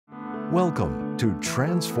Welcome to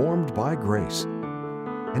Transformed by Grace,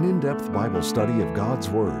 an in-depth Bible study of God's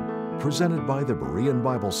Word, presented by the Berean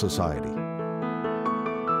Bible Society.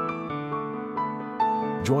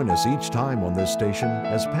 Join us each time on this station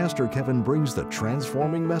as Pastor Kevin brings the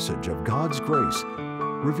transforming message of God's grace,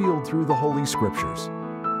 revealed through the Holy Scriptures.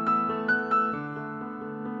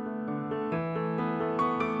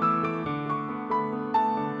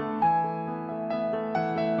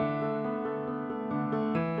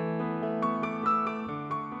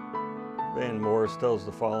 Tells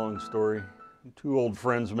the following story. Two old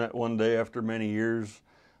friends met one day after many years.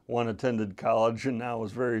 One attended college and now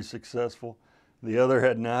was very successful. The other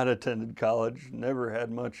had not attended college, never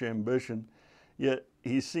had much ambition, yet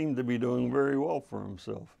he seemed to be doing very well for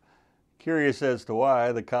himself. Curious as to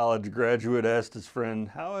why, the college graduate asked his friend,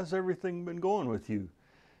 "How has everything been going with you?"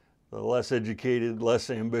 The less educated,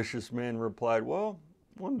 less ambitious man replied, "Well,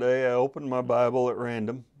 one day I opened my Bible at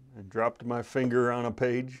random and dropped my finger on a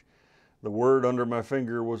page. The word under my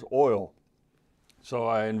finger was oil. So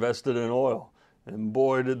I invested in oil, and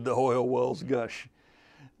boy did the oil wells gush.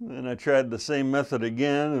 Then I tried the same method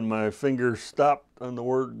again, and my finger stopped on the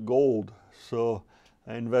word gold. So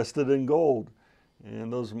I invested in gold,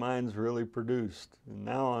 and those mines really produced. And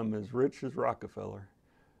now I'm as rich as Rockefeller."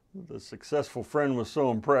 The successful friend was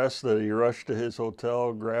so impressed that he rushed to his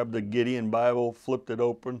hotel, grabbed a Gideon Bible, flipped it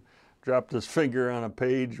open, dropped his finger on a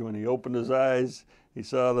page. When he opened his eyes, he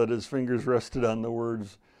saw that his fingers rested on the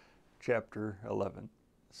words, chapter 11.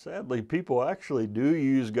 Sadly, people actually do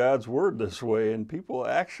use God's Word this way, and people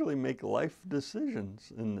actually make life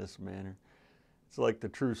decisions in this manner. It's like the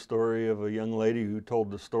true story of a young lady who told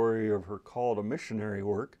the story of her call to missionary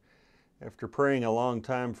work. After praying a long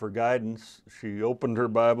time for guidance, she opened her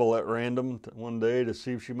Bible at random one day to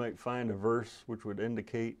see if she might find a verse which would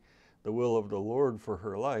indicate the will of the Lord for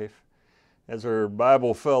her life. As her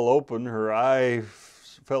Bible fell open, her eye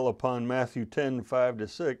fell upon Matthew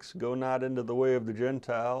 10:5-6. "Go not into the way of the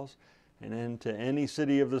Gentiles, and into any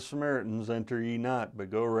city of the Samaritans enter ye not, but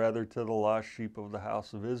go rather to the lost sheep of the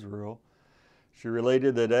house of Israel." She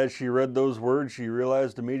related that as she read those words, she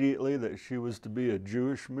realized immediately that she was to be a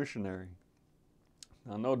Jewish missionary.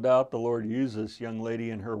 Now, no doubt the Lord used this young lady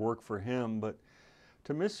in her work for Him, but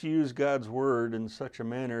to misuse God's Word in such a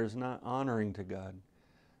manner is not honoring to God.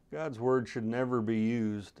 God's Word should never be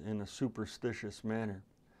used in a superstitious manner.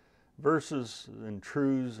 Verses and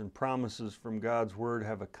truths and promises from God's Word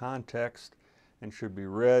have a context and should be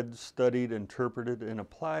read, studied, interpreted, and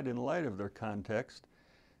applied in light of their context,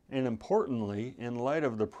 and importantly, in light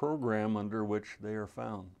of the program under which they are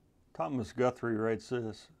found. Thomas Guthrie writes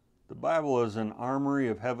this: "The Bible is an armory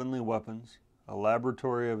of heavenly weapons, a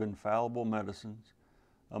laboratory of infallible medicines,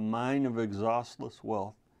 a mine of exhaustless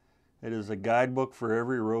wealth. It is a guidebook for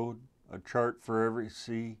every road, a chart for every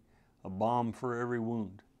sea, a balm for every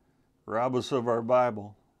wound. Rob us of our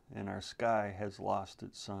Bible, and our sky has lost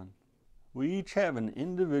its sun." We each have an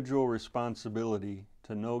individual responsibility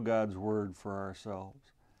to know God's Word for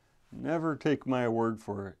ourselves. Never take my word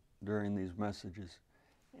for it during these messages.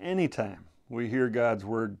 Anytime we hear God's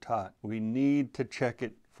Word taught, we need to check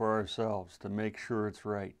it for ourselves to make sure it's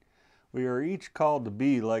right. We are each called to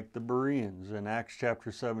be like the Bereans in Acts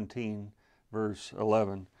chapter 17, verse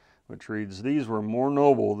 11, which reads, "These were more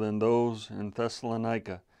noble than those in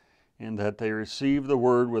Thessalonica, in that they received the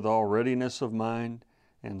word with all readiness of mind,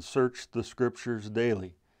 and searched the Scriptures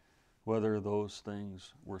daily, whether those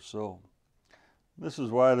things were so." This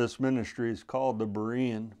is why this ministry is called the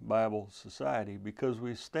Berean Bible Society, because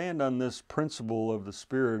we stand on this principle of the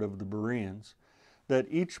spirit of the Bereans, that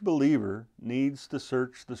each believer needs to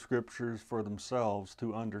search the Scriptures for themselves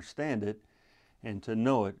to understand it and to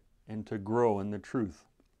know it and to grow in the truth.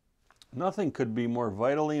 Nothing could be more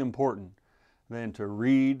vitally important than to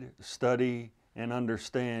read, study, and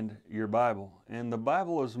understand your Bible. And the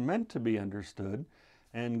Bible is meant to be understood,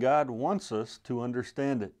 and God wants us to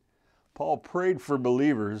understand it. Paul prayed for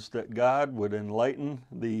believers that God would enlighten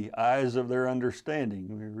the eyes of their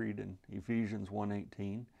understanding, we read in Ephesians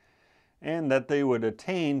 1:18, and that they would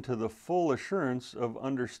attain to the full assurance of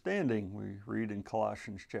understanding, we read in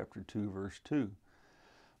Colossians chapter 2, verse 2.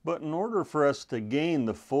 But in order for us to gain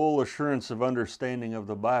the full assurance of understanding of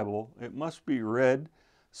the Bible, it must be read,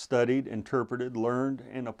 studied, interpreted, learned,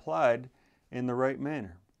 and applied in the right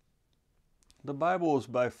manner. The Bible is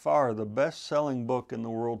by far the best-selling book in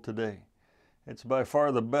the world today. It's by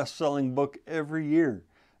far the best-selling book every year.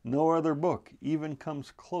 No other book even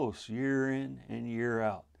comes close year in and year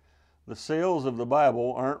out. The sales of the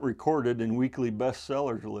Bible aren't recorded in weekly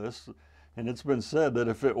bestsellers lists, and it's been said that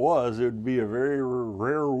if it was, it would be a very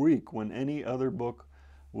rare week when any other book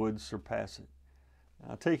would surpass it.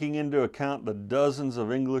 Now, taking into account the dozens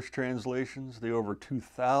of English translations, the over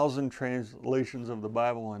 2,000 translations of the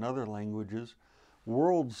Bible in other languages,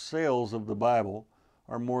 world sales of the Bible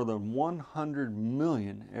are more than 100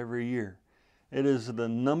 million every year. It is the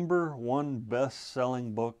 #1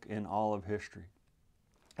 best-selling book in all of history.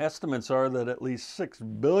 Estimates are that at least 6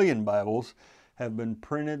 billion Bibles have been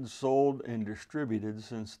printed, sold, and distributed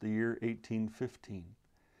since the year 1815.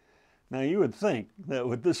 Now, you would think that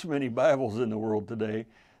with this many Bibles in the world today,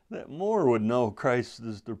 that more would know Christ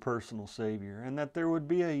as their personal Savior, and that there would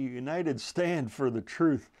be a united stand for the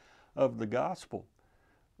truth of the gospel.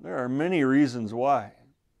 There are many reasons why,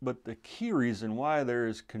 but the key reason why there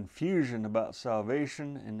is confusion about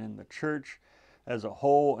salvation and in the church as a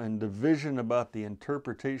whole and division about the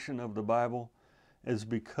interpretation of the Bible is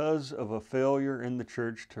because of a failure in the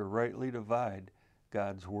church to rightly divide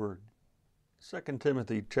God's Word. 2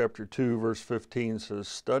 Timothy chapter 2, verse 15 says,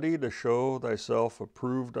 "Study to show thyself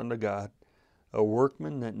approved unto God, a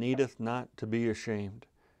workman that needeth not to be ashamed,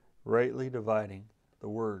 rightly dividing the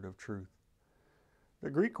word of truth."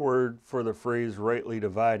 The Greek word for the phrase rightly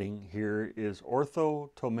dividing here is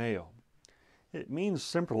orthotomeo. It means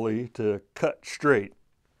simply to cut straight.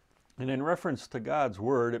 And in reference to God's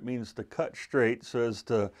Word, it means to cut straight so as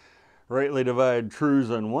to rightly divide truths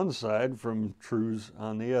on one side from truths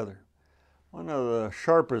on the other. One of the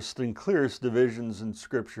sharpest and clearest divisions in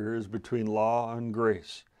Scripture is between law and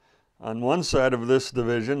grace. On one side of this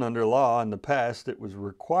division, under law, in the past, it was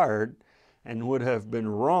required and would have been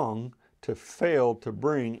wrong to fail to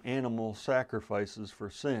bring animal sacrifices for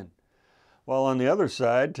sin. While on the other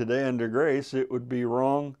side, today under grace, it would be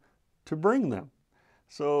wrong to bring them.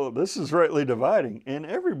 So this is rightly dividing, and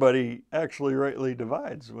everybody actually rightly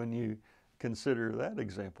divides when you consider that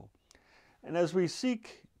example. And as we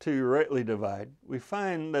seek to rightly divide, we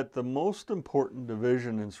find that the most important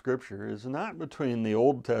division in Scripture is not between the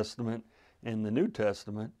Old Testament and the New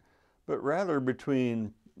Testament, but rather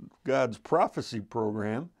between God's prophecy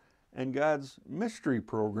program and God's mystery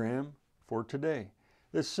program for today.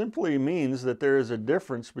 This simply means that there is a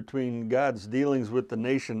difference between God's dealings with the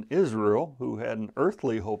nation Israel, who had an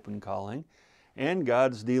earthly hope and calling, and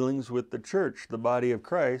God's dealings with the church, the body of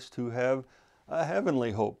Christ, who have a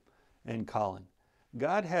heavenly hope and calling.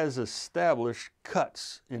 God has established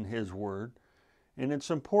cuts in His Word, and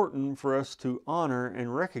it's important for us to honor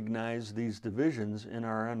and recognize these divisions in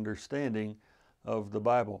our understanding of the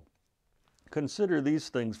Bible. Consider these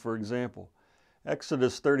things, for example.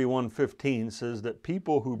 Exodus 31:15 says that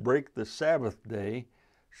people who break the Sabbath day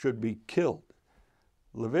should be killed.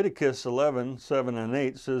 Leviticus 11:7 and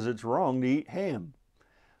 8 says it's wrong to eat ham.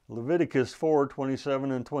 Leviticus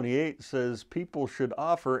 4:27 and 28 says people should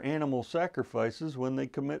offer animal sacrifices when they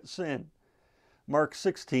commit sin. Mark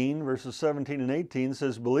 16 verses 17 and 18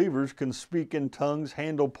 says believers can speak in tongues,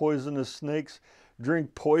 handle poisonous snakes,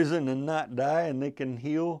 drink poison and not die, and they can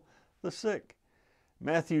heal the sick.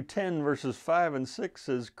 Matthew 10 verses 5 and 6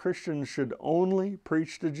 says Christians should only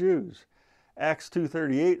preach to Jews. Acts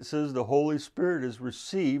 2:38 says the Holy Spirit is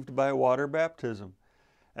received by water baptism.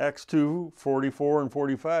 Acts 2:44 and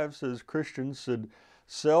 45 says Christians should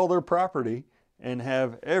sell their property and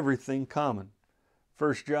have everything common.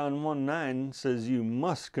 1 John 1:9 says you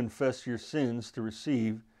must confess your sins to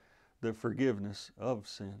receive the forgiveness of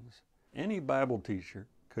sins. Any Bible teacher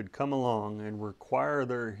could come along and require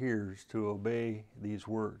their hearers to obey these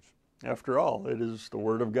words. After all, it is the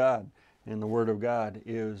Word of God, and the Word of God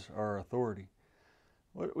is our authority.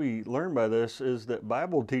 What we learn by this is that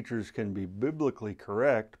Bible teachers can be biblically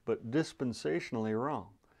correct, but dispensationally wrong.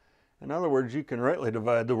 In other words, you can rightly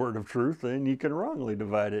divide the word of truth, and you can wrongly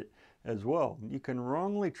divide it as well. You can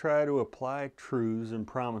wrongly try to apply truths and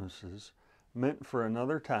promises meant for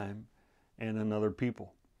another time and another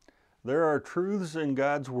people. There are truths in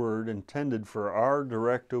God's Word intended for our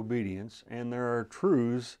direct obedience, and there are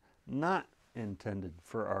truths not intended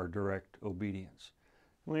for our direct obedience.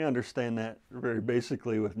 We understand that very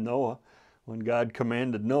basically with Noah. When God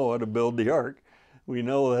commanded Noah to build the ark, we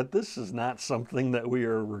know that this is not something that we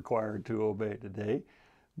are required to obey today,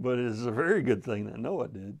 but it is a very good thing that Noah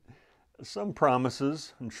did. Some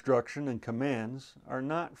promises, instruction, and commands are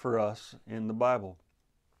not for us in the Bible.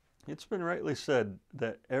 It's been rightly said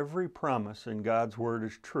that every promise in God's Word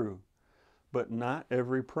is true, but not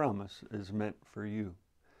every promise is meant for you.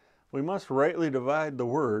 We must rightly divide the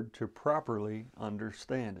Word to properly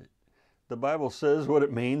understand it. The Bible says what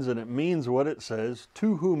it means, and it means what it says,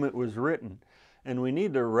 to whom it was written. And we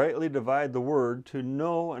need to rightly divide the Word to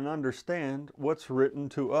know and understand what's written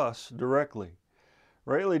to us directly.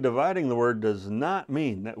 Rightly dividing the Word does not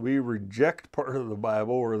mean that we reject part of the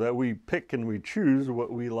Bible or that we pick and we choose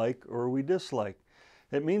what we like or we dislike.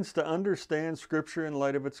 It means to understand Scripture in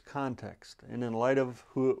light of its context and in light of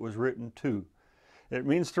who it was written to. It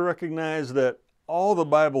means to recognize that all the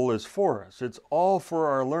Bible is for us. It's all for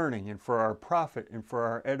our learning and for our profit and for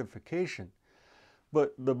our edification.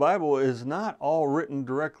 But the Bible is not all written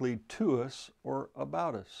directly to us or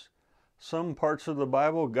about us. Some parts of the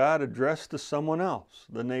Bible God addressed to someone else,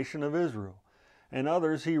 the nation of Israel, and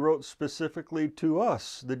others He wrote specifically to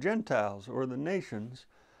us, the Gentiles or the nations,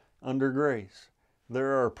 under grace.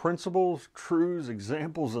 There are principles, truths,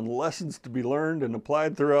 examples, and lessons to be learned and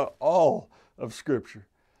applied throughout all of Scripture.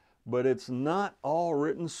 But it's not all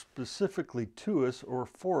written specifically to us or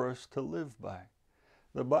for us to live by.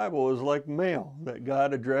 The Bible is like mail that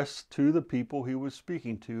God addressed to the people He was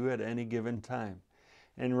speaking to at any given time.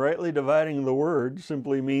 And rightly dividing the word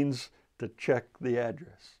simply means to check the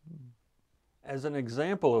address. As an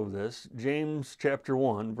example of this, James chapter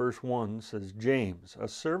 1, verse 1 says, James, a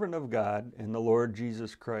servant of God and the Lord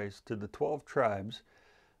Jesus Christ, to the 12 tribes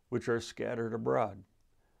which are scattered abroad.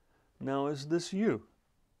 Now, is this you?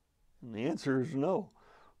 And the answer is no.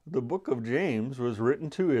 The book of James was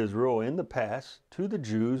written to Israel in the past, to the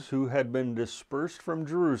Jews who had been dispersed from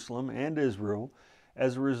Jerusalem and Israel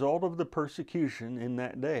as a result of the persecution in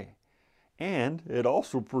that day. And it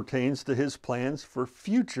also pertains to His plans for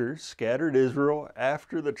future scattered Israel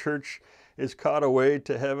after the church is caught away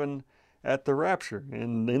to heaven at the rapture.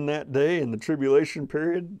 And in that day, in the tribulation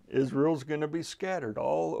period, Israel's going to be scattered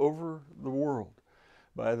all over the world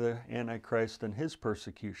by the Antichrist and his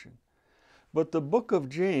persecution. But the book of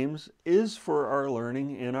James is for our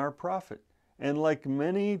learning and our profit. And like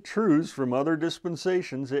many truths from other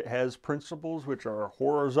dispensations, it has principles which are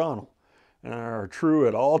horizontal and are true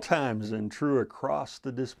at all times and true across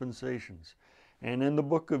the dispensations. And in the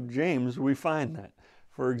book of James, we find that.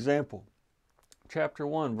 For example, chapter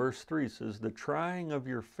 1, verse 3 says, the trying of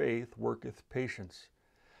your faith worketh patience.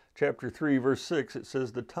 Chapter 3, verse 6, it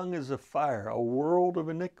says, the tongue is a fire, a world of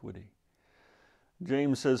iniquity.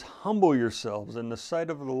 James says, humble yourselves in the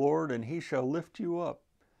sight of the Lord, and He shall lift you up.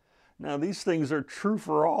 Now, these things are true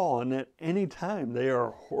for all, and at any time they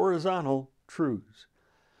are horizontal truths.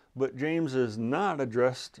 But James is not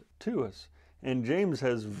addressed to us. And James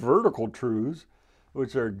has vertical truths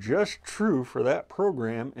which are just true for that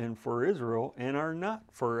program and for Israel and are not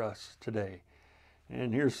for us today.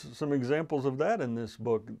 And here's some examples of that in this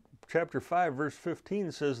book. Chapter 5, verse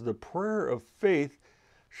 15 says, the prayer of faith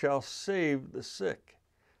shall save the sick.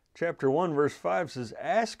 Chapter 1, verse 5 says,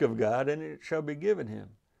 ask of God and it shall be given him.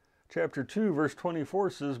 Chapter 2, verse 24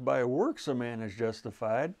 says, by works a man is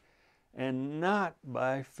justified, and not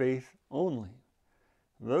by faith only.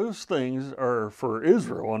 Those things are for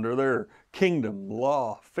Israel under their kingdom,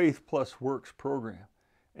 law, faith plus works program.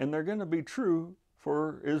 And they're going to be true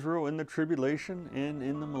for Israel in the tribulation and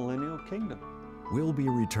in the millennial kingdom. We'll be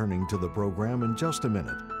returning to the program in just a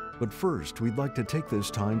minute. But first, we'd like to take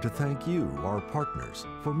this time to thank you, our partners,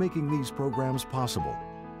 for making these programs possible.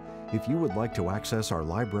 If you would like to access our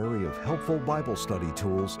library of helpful Bible study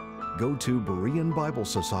tools, go to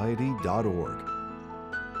BereanBibleSociety.org.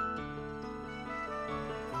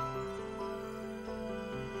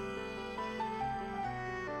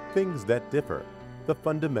 Things That Differ, The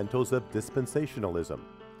Fundamentals of Dispensationalism,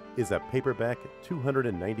 is a paperback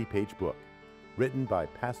 290-page book written by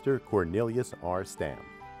Pastor Cornelius R. Stam.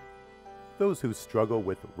 Those who struggle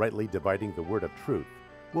with rightly dividing the word of truth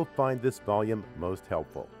will find this volume most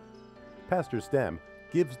helpful. Pastor Stam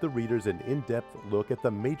gives the readers an in-depth look at the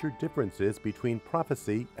major differences between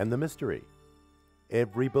prophecy and the mystery.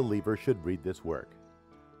 Every believer should read this work.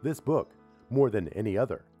 This book, more than any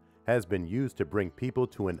other, has been used to bring people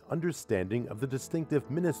to an understanding of the distinctive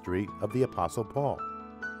ministry of the Apostle Paul.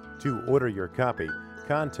 To order your copy,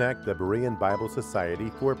 contact the Berean Bible Society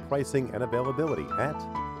for pricing and availability at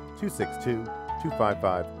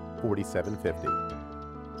 262-255-4750.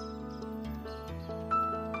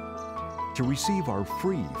 To receive our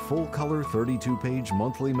free full-color 32-page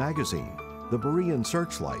monthly magazine, The Berean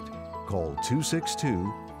Searchlight, call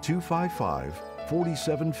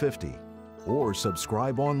 262-255-4750 or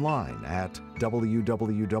subscribe online at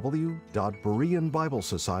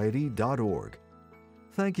www.BereanBibleSociety.org.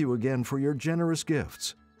 Thank you again for your generous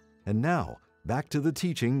gifts. And now, back to the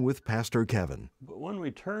teaching with Pastor Kevin. But when we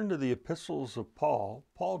turn to the epistles of Paul,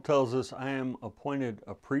 Paul tells us, I am appointed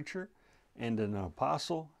a preacher and an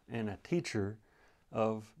apostle and a teacher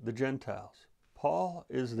of the Gentiles. Paul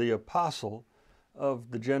is the apostle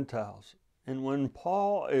of the Gentiles. And when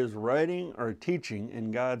Paul is writing or teaching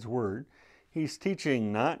in God's Word, he's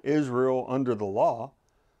teaching not Israel under the law,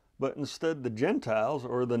 but instead the Gentiles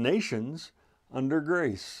or the nations under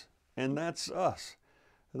grace. And that's us.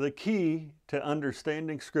 The key to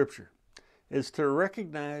understanding Scripture is to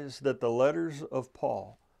recognize that the letters of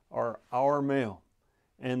Paul are our mail,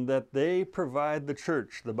 and that they provide the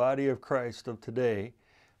church, the body of Christ of today,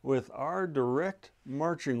 with our direct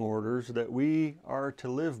marching orders that we are to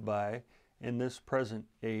live by in this present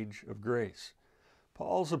age of grace.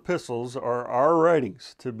 Paul's epistles are our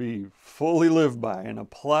writings to be fully lived by and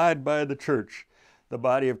applied by the church, the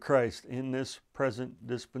body of Christ, in this present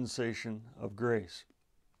dispensation of grace.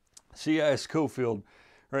 C.I. Scofield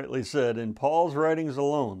rightly said, in Paul's writings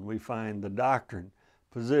alone we find the doctrine,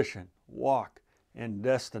 position, walk, and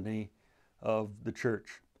destiny of the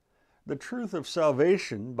church. The truth of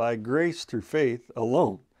salvation by grace through faith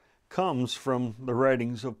alone comes from the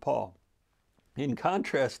writings of Paul. In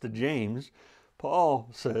contrast to James, Paul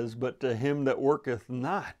says, but to him that worketh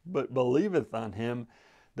not, but believeth on him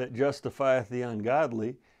that justifieth the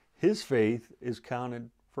ungodly, his faith is counted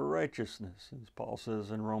for righteousness, as Paul says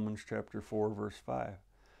in Romans chapter 4, verse 5.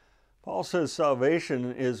 Paul says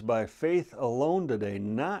salvation is by faith alone today,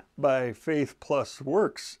 not by faith plus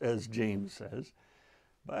works, as James says.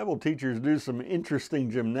 Bible teachers do some interesting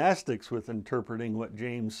gymnastics with interpreting what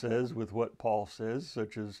James says with what Paul says,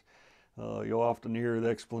 such as you'll often hear the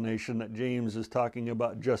explanation that James is talking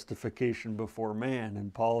about justification before man,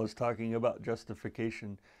 and Paul is talking about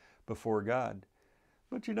justification before God.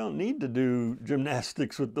 But you don't need to do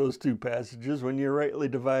gymnastics with those two passages when you rightly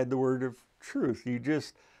divide the word of truth. You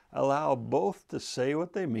just allow both to say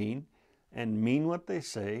what they mean and mean what they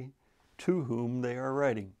say to whom they are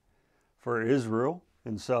writing. For Israel,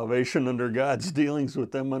 in salvation under God's dealings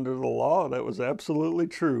with them under the law, that was absolutely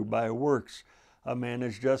true. By works a man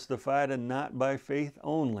is justified, and not by faith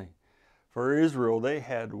only. For Israel, they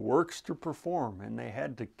had works to perform, and they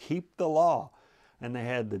had to keep the law, and they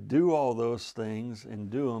had to do all those things and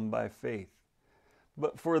do them by faith.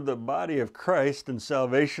 But for the body of Christ and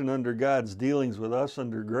salvation under God's dealings with us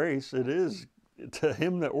under grace, it is to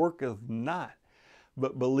him that worketh not,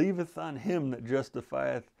 but believeth on him that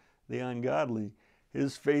justifieth the ungodly.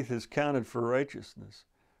 His faith is counted for righteousness.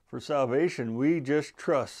 For salvation, we just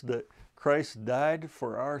trust that Christ died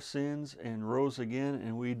for our sins and rose again,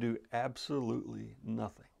 and we do absolutely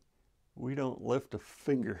nothing. We don't lift a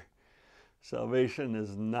finger. Salvation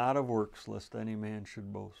is not of works, lest any man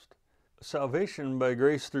should boast. Salvation by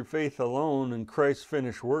grace through faith alone and Christ's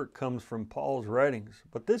finished work comes from Paul's writings,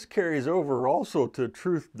 but this carries over also to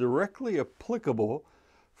truth directly applicable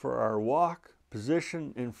for our walk,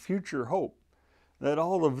 position, and future hope. That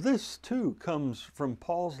all of this too comes from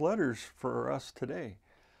Paul's letters for us today.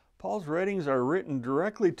 Paul's writings are written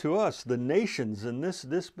directly to us, the nations, in this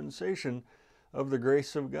dispensation of the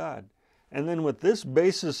grace of God. And then with this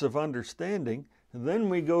basis of understanding, then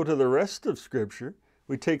we go to the rest of Scripture.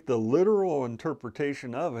 We take the literal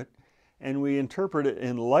interpretation of it, and we interpret it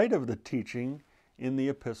in light of the teaching in the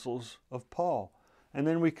epistles of Paul. And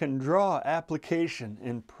then we can draw application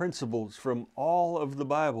and principles from all of the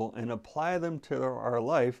Bible and apply them to our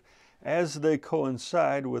life as they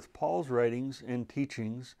coincide with Paul's writings and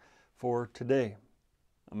teachings for today.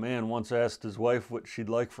 A man once asked his wife what she'd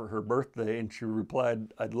like for her birthday, and she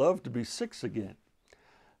replied, "I'd love to be 6 again."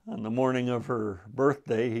 On the morning of her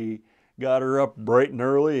birthday, he got her up bright and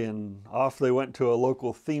early, and off they went to a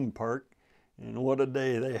local theme park. And what a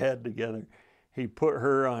day they had together. He put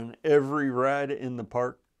her on every ride in the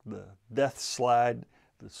park, the death slide,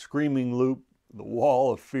 the screaming loop, the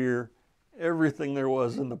wall of fear, everything there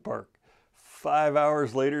was in the park. 5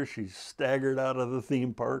 hours later, she staggered out of the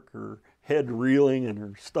theme park, her head reeling and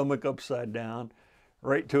her stomach upside down.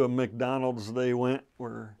 Right to a McDonald's they went,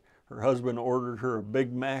 where her husband ordered her a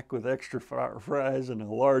Big Mac with extra fries and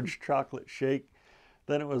a large chocolate shake.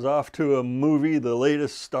 Then it was off to a movie, the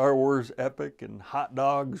latest Star Wars epic, and hot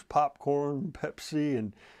dogs, popcorn, Pepsi,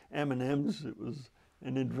 and M&Ms. It was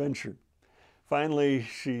an adventure. Finally,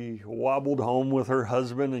 she wobbled home with her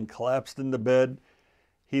husband and collapsed into bed.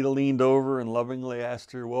 He leaned over and lovingly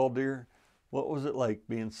asked her, "Well, dear, what was it like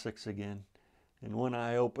being 6 again?" And one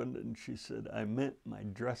eye opened and she said, "I meant my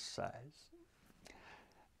dress size."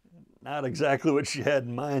 Not exactly what she had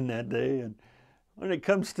in mind that day. And when it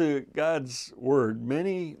comes to God's Word,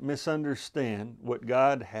 many misunderstand what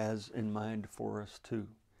God has in mind for us too.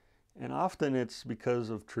 And often it's because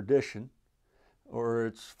of tradition, or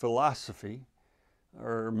it's philosophy,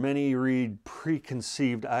 or many read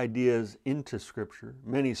preconceived ideas into Scripture.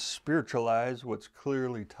 Many spiritualize what's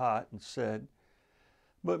clearly taught and said,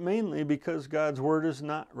 but mainly because God's Word is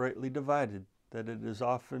not rightly divided, that it is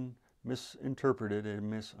often misinterpreted and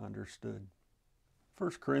misunderstood.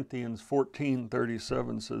 1 Corinthians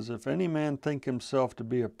 14:37 says, "If any man think himself to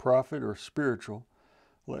be a prophet or spiritual,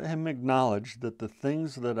 Let him acknowledge that the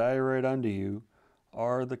things that I write unto you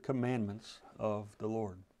are the commandments of the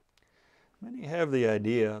Lord. Many have the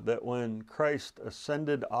idea that when Christ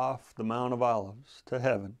ascended off the Mount of Olives to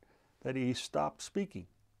heaven, that he stopped speaking.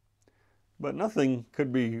 But nothing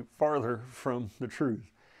could be farther from the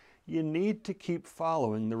truth. You need to keep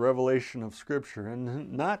following the revelation of Scripture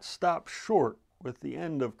and not stop short with the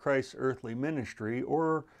end of Christ's earthly ministry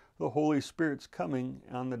or the Holy Spirit's coming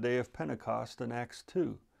on the day of Pentecost in Acts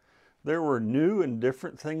 2. There were new and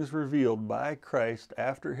different things revealed by Christ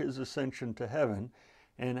after his ascension to heaven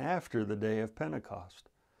and after the day of Pentecost.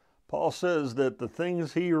 Paul says that the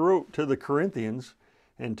things he wrote to the Corinthians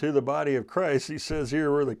and to the body of Christ, he says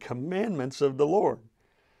here, were the commandments of the Lord.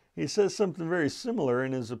 He says something very similar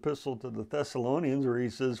in his epistle to the Thessalonians, where he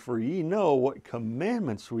says, "For ye know what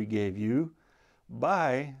commandments we gave you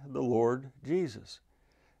by the Lord Jesus."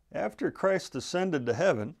 After Christ ascended to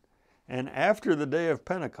heaven, and after the day of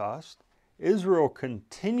Pentecost, Israel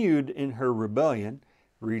continued in her rebellion,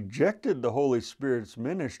 rejected the Holy Spirit's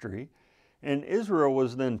ministry, and Israel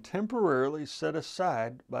was then temporarily set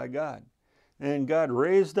aside by God. And God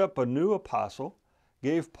raised up a new apostle,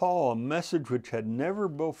 gave Paul a message which had never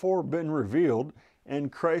before been revealed,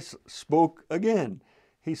 and Christ spoke again.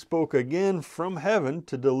 He spoke again from heaven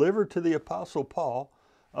to deliver to the apostle Paul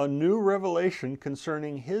a new revelation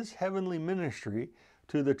concerning his heavenly ministry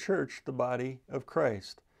to the church, the body of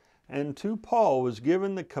Christ. And to Paul was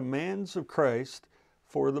given the commands of Christ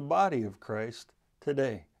for the body of Christ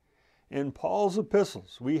today. In Paul's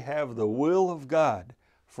epistles, we have the will of God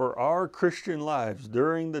for our Christian lives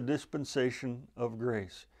during the dispensation of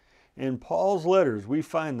grace. In Paul's letters, we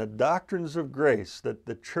find the doctrines of grace that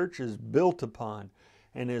the church is built upon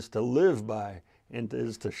and is to live by and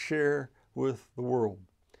is to share with the world.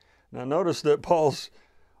 Now notice that Paul's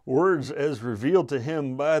words as revealed to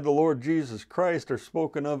him by the Lord Jesus Christ are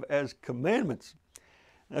spoken of as commandments.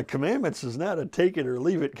 Now, commandments is not a take it or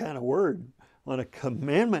leave it kind of word. When a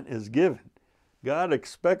commandment is given, God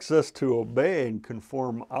expects us to obey and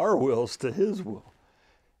conform our wills to his will.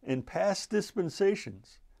 In past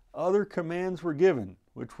dispensations, other commands were given,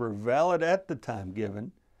 which were valid at the time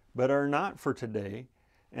given, but are not for today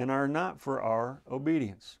and are not for our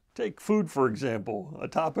obedience. Take food, for example, a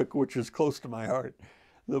topic which is close to my heart.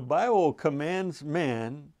 The Bible commands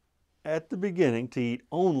man at the beginning to eat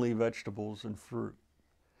only vegetables and fruit.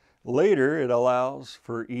 Later, it allows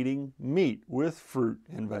for eating meat with fruit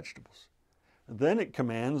and vegetables. Then it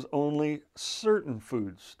commands only certain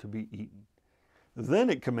foods to be eaten. Then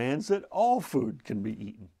it commands that all food can be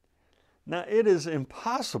eaten. Now, it is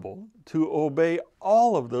impossible to obey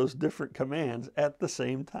all of those different commands at the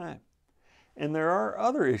same time. And there are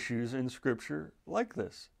other issues in Scripture like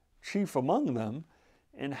this, chief among them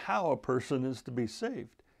in how a person is to be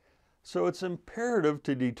saved. So it's imperative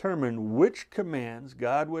to determine which commands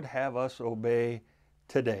God would have us obey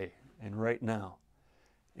today and right now.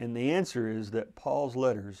 And the answer is that Paul's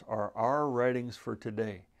letters are our writings for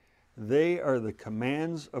today. They are the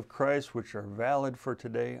commands of Christ which are valid for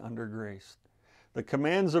today under grace. The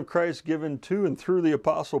commands of Christ given to and through the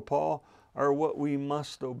Apostle Paul are what we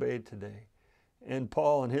must obey today. And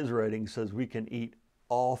Paul in his writing says we can eat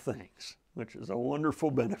all things, which is a wonderful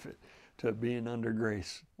benefit to being under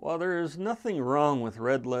grace. While there is nothing wrong with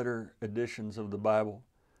red letter editions of the Bible,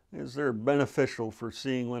 as they're beneficial for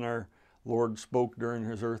seeing when our Lord spoke during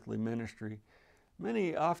his earthly ministry,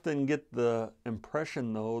 many often get the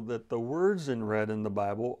impression, though, that the words in red in the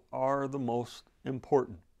Bible are the most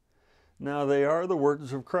important. Now, they are the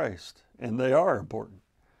words of Christ, and they are important.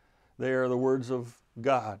 They are the words of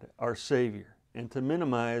God, our Savior, and to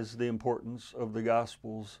minimize the importance of the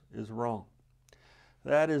Gospels is wrong.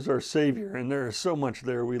 That is our Savior, and there is so much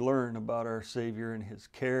there we learn about our Savior and his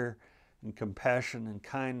care and compassion and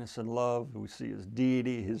kindness and love. We see his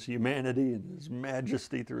deity, his humanity, and his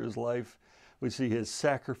majesty through his life. We see his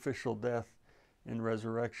sacrificial death and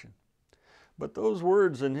resurrection. But those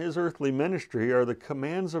words in his earthly ministry are the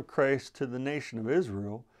commands of Christ to the nation of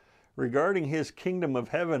Israel regarding his kingdom of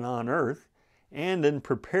heaven on earth and in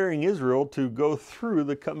preparing Israel to go through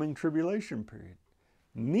the coming tribulation period.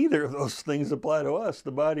 Neither of those things apply to us,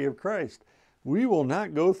 the body of Christ. We will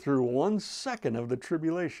not go through 1 second of the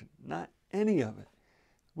tribulation, not any of it.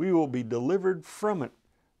 We will be delivered from it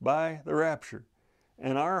by the rapture.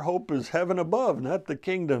 And our hope is heaven above, not the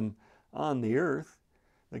kingdom on the earth.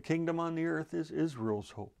 The kingdom on the earth is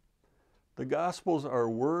Israel's hope. The Gospels are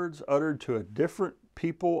words uttered to a different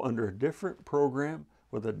people under a different program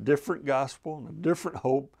with a different gospel and a different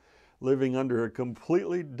hope, living under a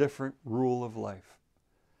completely different rule of life.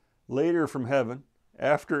 Later from heaven,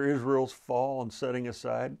 after Israel's fall and setting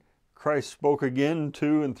aside, Christ spoke again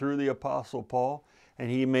to and through the Apostle Paul, and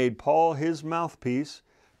he made Paul his mouthpiece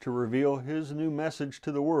to reveal his new message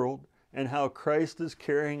to the world, and how Christ is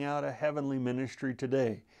carrying out a heavenly ministry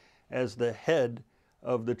today as the head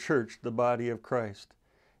of the church, the body of Christ,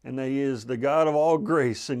 and that he is the God of all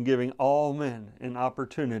grace and giving all men an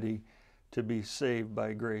opportunity to be saved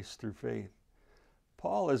by grace through faith.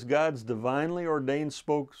 Paul is God's divinely ordained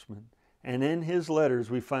spokesman, and in his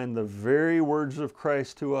letters we find the very words of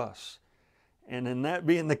Christ to us. And in that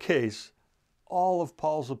being the case, all of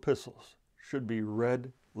Paul's epistles should be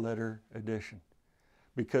red letter edition,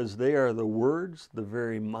 because they are the words, the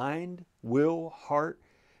very mind, will, heart,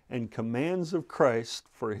 and commands of Christ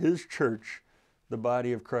for his church, the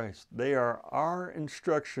body of Christ. They are our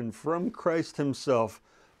instruction from Christ himself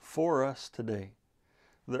for us today.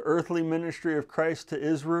 The earthly ministry of Christ to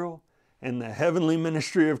Israel and the heavenly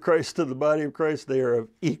ministry of Christ to the body of Christ, they are of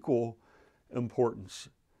equal importance,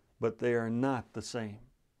 but they are not the same.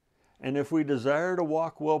 And if we desire to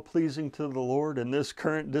walk well-pleasing to the Lord in this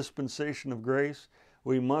current dispensation of grace,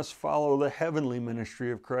 we must follow the heavenly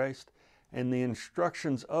ministry of Christ and the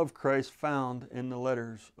instructions of Christ found in the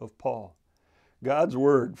letters of Paul. God's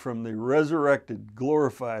word from the resurrected,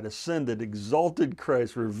 glorified, ascended, exalted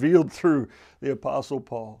Christ revealed through the Apostle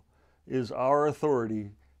Paul is our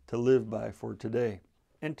authority to live by for today.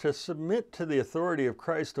 And to submit to the authority of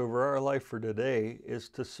Christ over our life for today is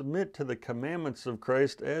to submit to the commandments of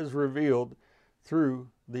Christ as revealed through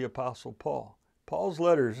the Apostle Paul. Paul's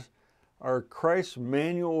letters are Christ's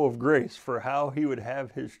manual of grace for how he would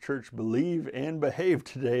have his church believe and behave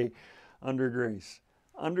today under grace.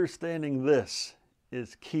 Understanding this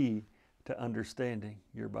is key to understanding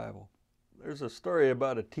your Bible. There's a story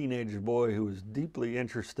about a teenage boy who was deeply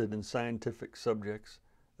interested in scientific subjects,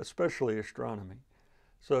 especially astronomy.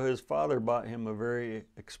 So his father bought him a very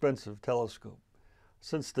expensive telescope.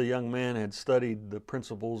 Since the young man had studied the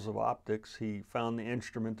principles of optics, he found the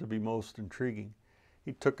instrument to be most intriguing.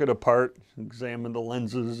 He took it apart, examined the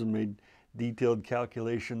lenses, and made detailed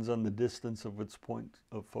calculations on the distance of its point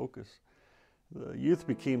of focus. The youth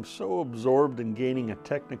became so absorbed in gaining a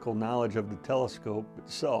technical knowledge of the telescope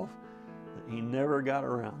itself that he never got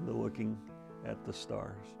around to looking at the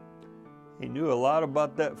stars. He knew a lot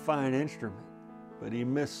about that fine instrument, but he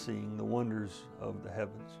missed seeing the wonders of the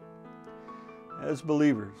heavens. As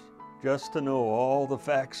believers, just to know all the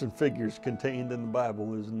facts and figures contained in the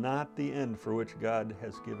Bible is not the end for which God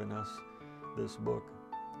has given us this book.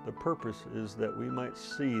 The purpose is that we might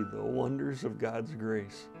see the wonders of God's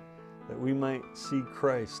grace, that we might see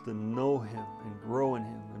Christ and know him and grow in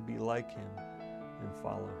him and be like him and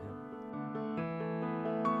follow him.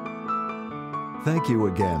 Thank you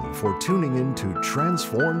again for tuning in to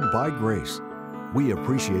Transformed by Grace. We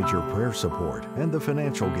appreciate your prayer support and the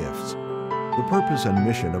financial gifts. The purpose and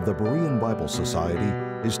mission of the Berean Bible Society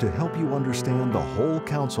is to help you understand the whole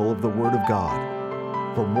counsel of the Word of God.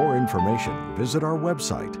 For more information, visit our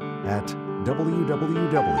website at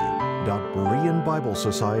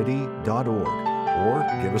www.bereanbiblesociety.org or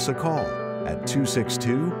give us a call at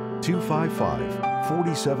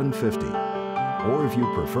 262-255-4750. Or if you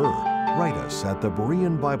prefer, write us at the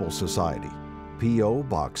Berean Bible Society, P.O.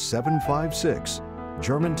 Box 756,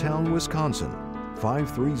 Germantown, Wisconsin,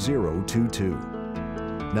 53022.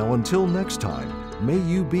 Now until next time, may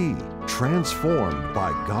you be transformed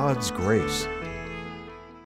by God's grace.